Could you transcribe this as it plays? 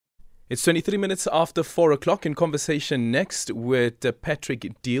It's 23 minutes after 4 o'clock. In conversation next with Patrick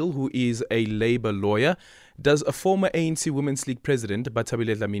Deale, who is a Labour lawyer. Does a former ANC Women's League president,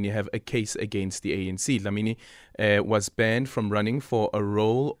 Bathabile Dlamini, have a case against the ANC? Dlamini was banned from running for a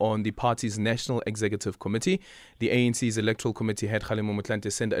role on the party's National Executive Committee. The ANC's Electoral Committee Head, Kgalema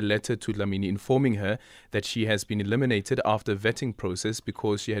Motlanthe, sent a letter to Dlamini informing her that she has been eliminated after a vetting process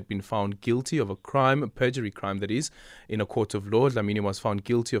because she had been found guilty of a crime, a perjury crime that is, in a court of law. Dlamini was found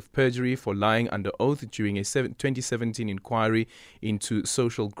guilty of perjury for lying under oath during a 2017 inquiry into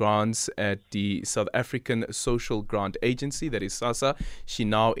social grants at the South African Social Grant Agency, that is SASA. She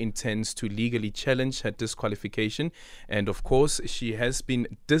now intends to legally challenge her disqualification, and of course she has been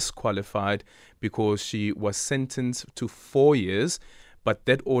disqualified because she was sentenced to 4 years. But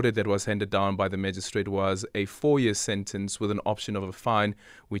that order that was handed down by the magistrate was a 4-year sentence with an option of a fine,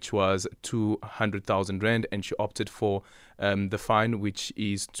 which was 200,000 rand, and she opted for the fine, which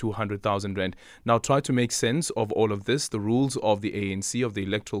is 200,000 rand. Now, try to make sense of all of this, the rules of the ANC, of the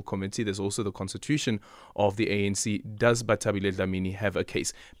Electoral Committee. There's also the constitution of the ANC. Does Bathabile Dlamini have a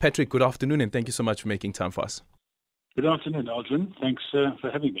case? Patrick, good afternoon, and thank you so much for making time for us. Good afternoon, Aldrin. Thanks for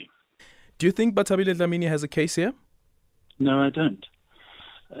having me. Do you think Bathabile Dlamini has a case here? No, I don't.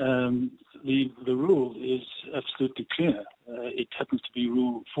 The rule is absolutely clear. It happens to be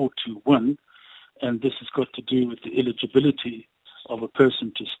Rule 421, and this has got to do with the eligibility of a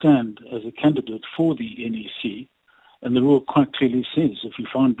person to stand as a candidate for the NEC. And the rule quite clearly says if you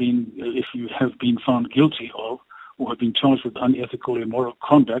have been found guilty of or have been charged with unethical or immoral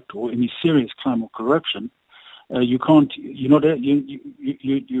conduct or any serious crime or corruption, you're not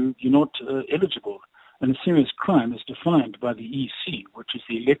eligible. And a serious crime is defined by the EC, which is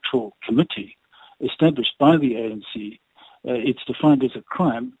the Electoral Committee established by the ANC. It's defined as a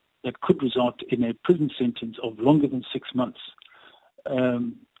crime that could result in a prison sentence of longer than 6 months.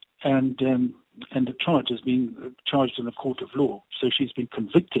 And the charge has been charged in a court of law. So she's been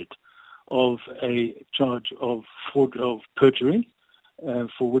convicted of a charge of fraud, of perjury,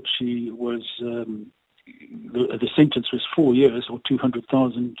 for which she was, the sentence was 4 years or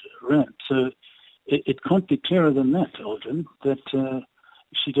 200,000 rand. So it can't be clearer than that, Aldrin, that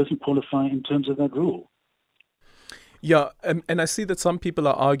she doesn't qualify in terms of that rule. Yeah, and I see that some people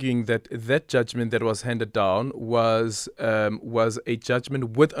are arguing that that judgment that was handed down was a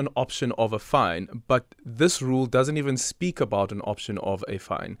judgment with an option of a fine, but this rule doesn't even speak about an option of a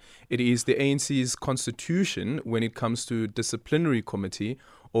fine. It is the ANC's constitution when it comes to disciplinary committee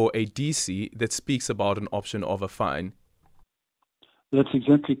or a DC that speaks about an option of a fine. That's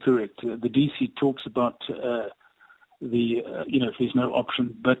exactly correct. The DC talks about if there's no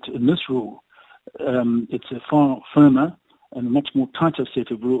option, but in this rule, it's a far firmer and a much more tighter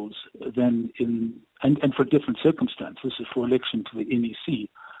set of rules than and for different circumstances. This is for election to the NEC,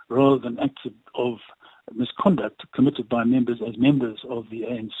 rather than acts of misconduct committed by members as members of the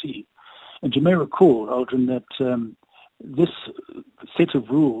ANC. And you may recall, Aldrin, that this set of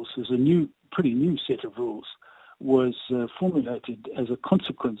rules is a pretty new set of rules, was formulated as a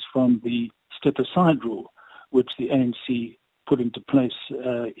consequence from the step-aside rule, which the ANC put into place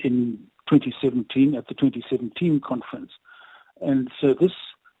in 2017 at the 2017 conference. And so this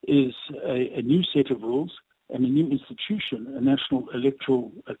is a new set of rules and a new institution, a National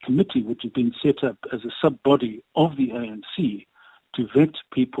Electoral Committee, which has been set up as a sub-body of the ANC to vet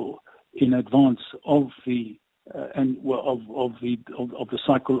people in advance of the the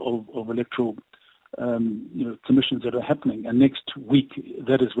cycle of electoral commissions that are happening, and next week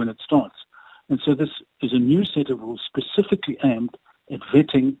that is when it starts. And so this is a new set of rules specifically aimed at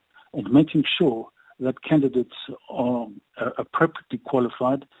vetting and making sure that candidates are appropriately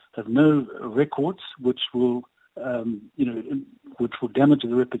qualified, have no records which will damage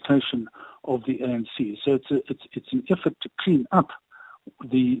the reputation of the ANC. So it's an effort to clean up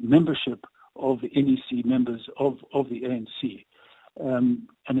the membership of the NEC members of the ANC. And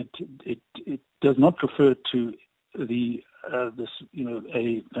it does not refer to an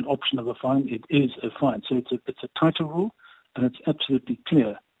option of a fine. It is a fine. So it's a tighter rule, and it's absolutely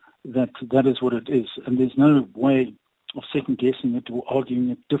clear that is what it is. And there's no way of second guessing it or arguing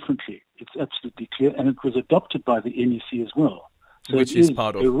it differently. It's absolutely clear, and it was adopted by the NEC as well. So which it is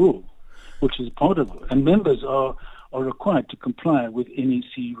part of a rule, which is part of it, and members are required to comply with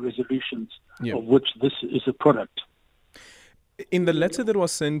NEC resolutions, of which this is a product. In the letter that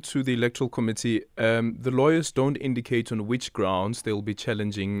was sent to the Electoral Committee, the lawyers don't indicate on which grounds they'll be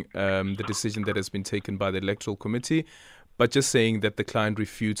challenging the decision that has been taken by the Electoral Committee, but just saying that the client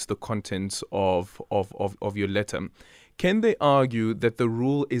refutes the contents of your letter. can they argue that the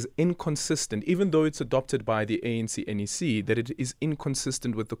rule is inconsistent, even though it's adopted by the ANC NEC, that it is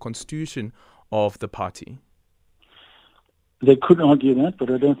inconsistent with the constitution of the party? They could argue that,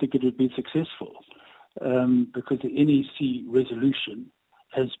 but I don't think it would be successful because the NEC resolution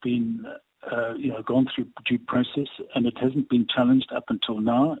has been gone through due process and it hasn't been challenged up until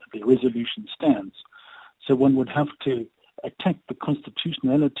now. The resolution stands. So one would have to attack the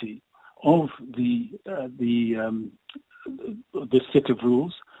constitutionality of the set of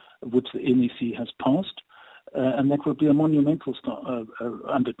rules which the NEC has passed, and that would be a monumental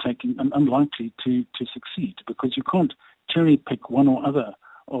undertaking and unlikely to succeed, because you can't cherry pick one or other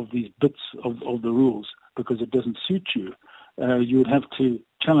of these bits of the rules because it doesn't suit you. You would have to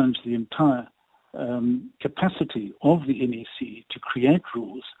challenge the entire capacity of the NEC to create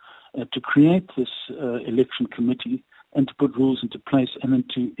rules, to create this election committee, and to put rules into place and then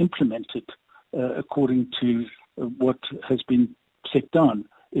to implement it according to what has been set down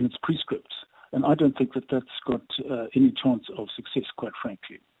in its prescripts. And I don't think that that's got any chance of success, quite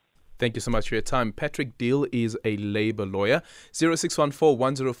frankly. Thank you so much for your time. Patrick Deale is a Labour lawyer.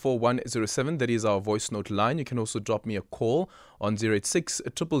 0614-104-107. That is our voice note line. You can also drop me a call on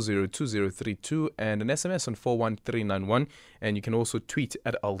 086-000-2032 and an SMS on 41391. And you can also tweet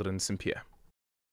at Aldrin St. Pierre.